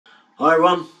Hi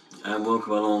everyone, and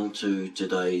welcome along to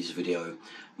today's video.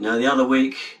 Now, the other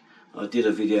week I did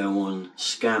a video on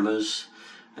scammers,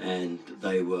 and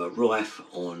they were rife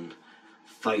on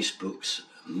Facebook's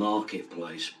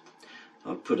marketplace.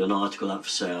 I put an article up for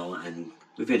sale, and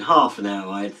within half an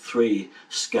hour I had 3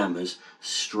 scammers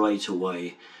straight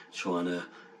away trying to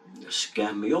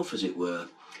scam me off, as it were.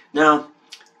 Now,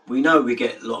 we know we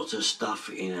get lots of stuff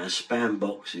in our spam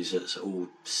boxes that's all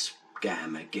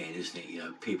scam again, isn't it? You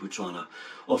know, people trying to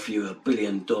offer you $1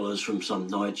 billion from some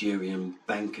Nigerian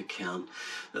bank account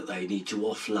that they need to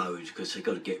offload because they've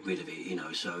got to get rid of it, you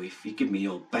know. So if you give me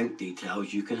your bank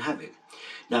details, you can have it.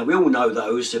 Now, we all know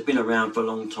those. They've been around for a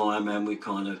long time, and we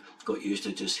kind of got used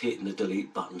to just hitting the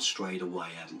delete button straight away,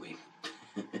 haven't we?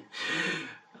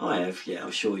 I have, yeah, I'm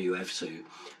sure you have too.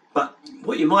 But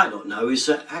what you might not know is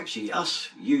that actually us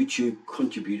YouTube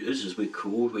contributors, as we're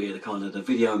called, we're the kind of the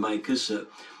video makers that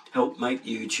help make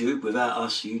YouTube. Without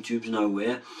us, YouTube's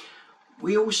nowhere.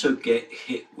 We also get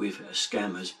hit with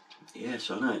scammers. Yes,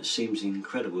 I know, it seems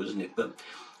incredible, doesn't it? But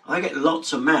I get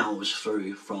lots of mails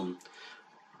through from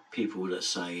people that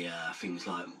say things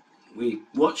like, we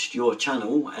watched your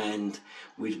channel and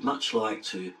we'd much like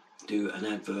to do an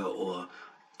advert or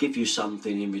give you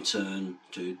something in return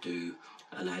to do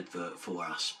an advert for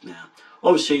us. Now,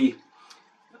 obviously,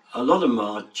 a lot of them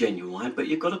are genuine, but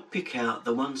you've got to pick out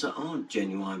the ones that aren't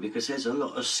genuine, because there's a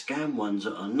lot of scam ones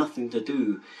that are nothing to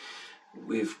do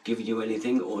with giving you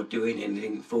anything or doing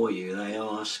anything for you. They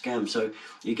are scams. So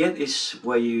you get this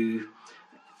where you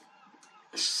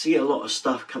see a lot of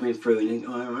stuff coming through and think,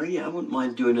 oh yeah, I wouldn't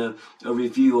mind doing a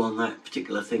review on that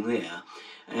particular thing there,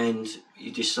 and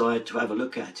you decide to have a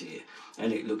look at it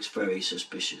and it looks very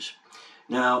suspicious.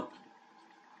 Now,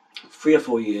 3 or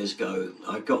 4 years ago,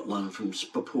 I got one from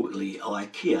purportedly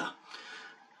IKEA,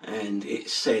 and it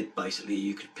said basically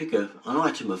you could pick an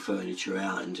item of furniture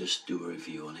out and just do a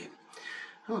review on it.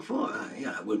 And I thought,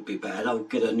 yeah, it wouldn't be bad. I'll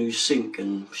get a new sink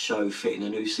and show fitting a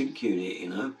new sink unit, you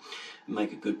know,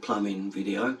 make a good plumbing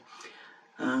video.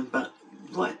 But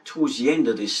right towards the end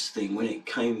of this thing, when it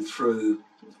came through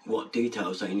what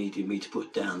details they needed me to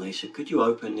put down, they said, could you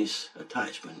open this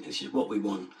attachment? This is what we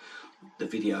want the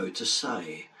video to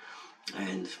say.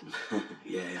 And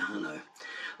yeah, I know,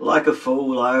 like a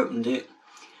fool, I opened it,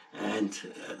 and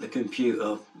the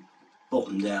computer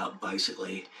bottomed out,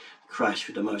 basically crashed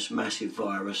with the most massive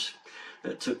virus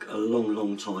that took a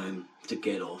long time to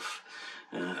get off.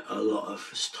 A lot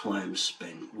of time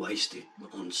spent wasted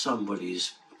on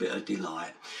somebody's bit of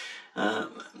delight.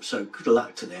 So good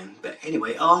luck to them. But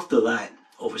anyway, after that,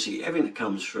 obviously everything that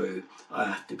comes through I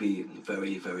have to be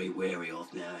very wary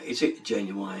of. Now, is it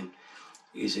genuine?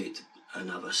 Is it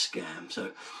another scam?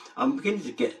 So I'm beginning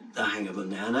to get the hang of them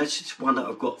now, and that's just one that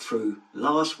I've got through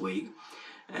last week,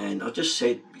 and I just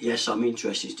said yes, I'm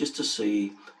interested, just to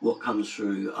see what comes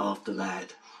through after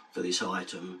that for this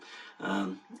item,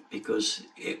 because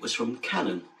it was from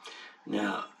Canon.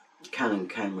 Now, Canon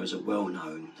cameras are well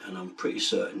known, and I'm pretty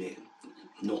certain it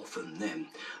not from them,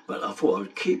 but I thought I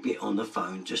would keep it on the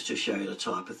phone just to show you the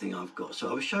type of thing I've got. So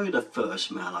I'll show you the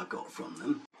first mail I got from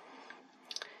them.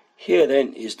 Here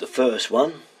then is the first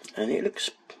one, and it looks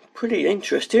pretty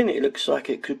interesting. It looks like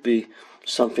it could be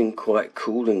something quite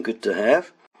cool and good to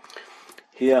have.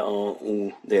 Here are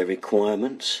all their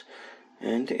requirements,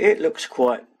 and it looks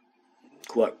quite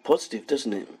positive,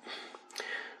 doesn't it?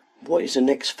 What is the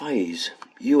next phase?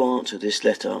 You answer this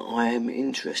letter, I am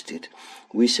interested.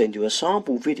 We send you a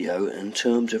sample video and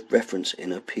terms of reference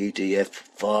in a PDF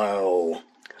file.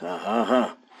 Ha ha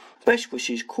ha. Best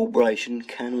wishes, Corporation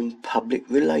Canon Public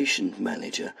Relations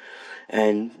Manager,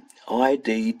 and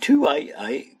ID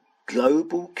 288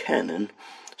 Global Canon.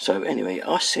 So anyway,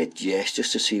 I said yes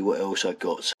just to see what else I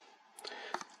got.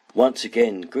 Once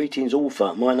again, greetings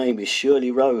author, my name is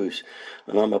Shirley Rose,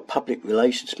 and I'm a Public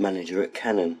Relations Manager at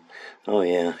Canon. Oh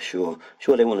yeah, sure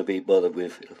they want to be bothered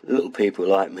with little people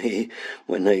like me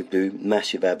when they do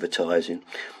massive advertising.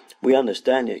 We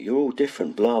understand that you're all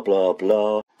different, blah blah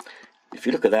blah. If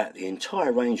you look at that, the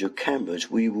entire range of cameras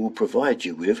we will provide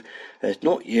you with has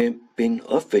not yet been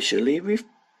officially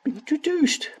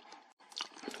introduced.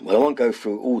 Well, I won't go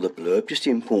through all the blurb, just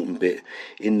the important bit.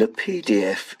 In the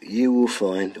PDF you will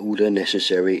find all the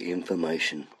necessary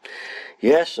information.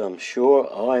 Yes, I'm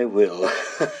sure I will.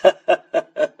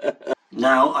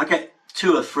 Now, I get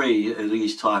 2 or 3 of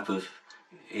these type of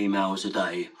emails a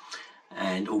day,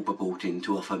 and all purporting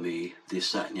to offer me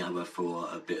this, that and the other for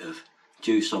a bit of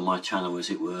juice on my channel, as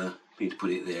it were, need to put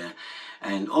it there.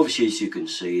 And obviously, as you can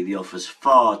see, the offer's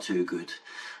far too good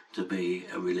to be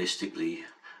realistically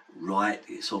right.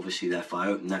 It's obviously that if I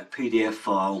open that PDF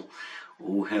file,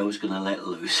 all hell's gonna let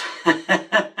loose.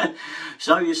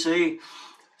 So you see,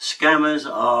 scammers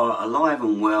are alive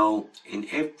and well in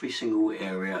every single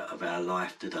area of our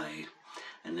life today.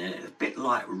 And they're a bit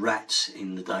like rats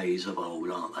in the days of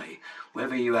old, aren't they?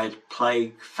 Whether you had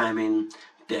plague, famine,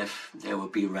 death, there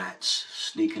would be rats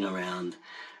sneaking around,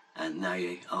 and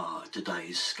they are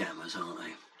today's scammers, aren't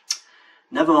they?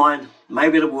 Never mind,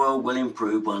 maybe the world will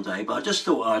improve one day, but I just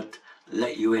thought I'd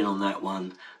let you in on that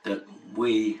one, that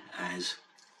we as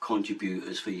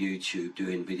contributors for YouTube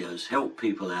doing videos help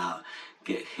people out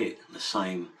get hit the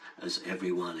same as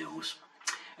everyone else.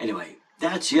 Anyway,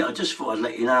 that's it. I just thought I'd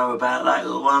let you know about that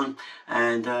little one,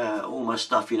 and all my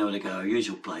stuff, you know where to go.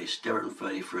 Usual place,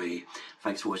 Derek33.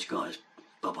 Thanks for watching, guys.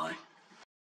 Bye bye.